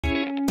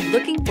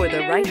Looking for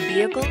the right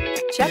vehicle?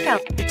 Check out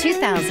the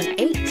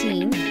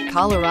 2018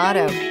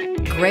 Colorado.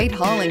 Great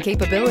hauling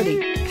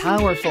capability,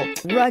 powerful,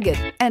 rugged,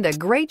 and a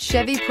great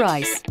Chevy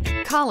price.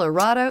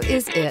 Colorado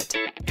is it,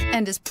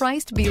 and is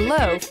priced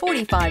below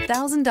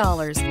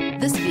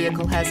 $45,000. This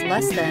vehicle has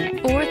less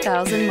than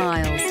 4,000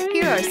 miles.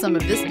 Here are some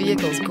of this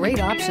vehicle's great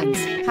options: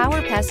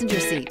 power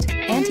passenger seat,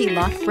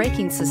 anti-lock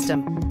braking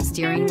system,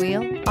 steering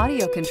wheel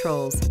audio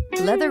controls,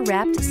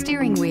 leather-wrapped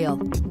steering wheel,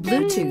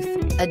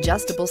 Bluetooth,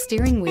 adjustable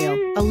steering wheel,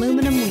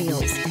 aluminum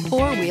wheels,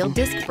 four-wheel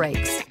disc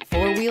brakes,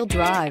 four-wheel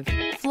drive,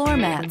 floor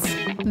mats.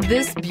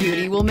 This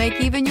beauty will make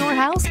even your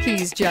house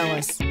keys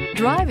jealous.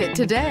 Drive it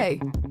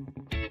today.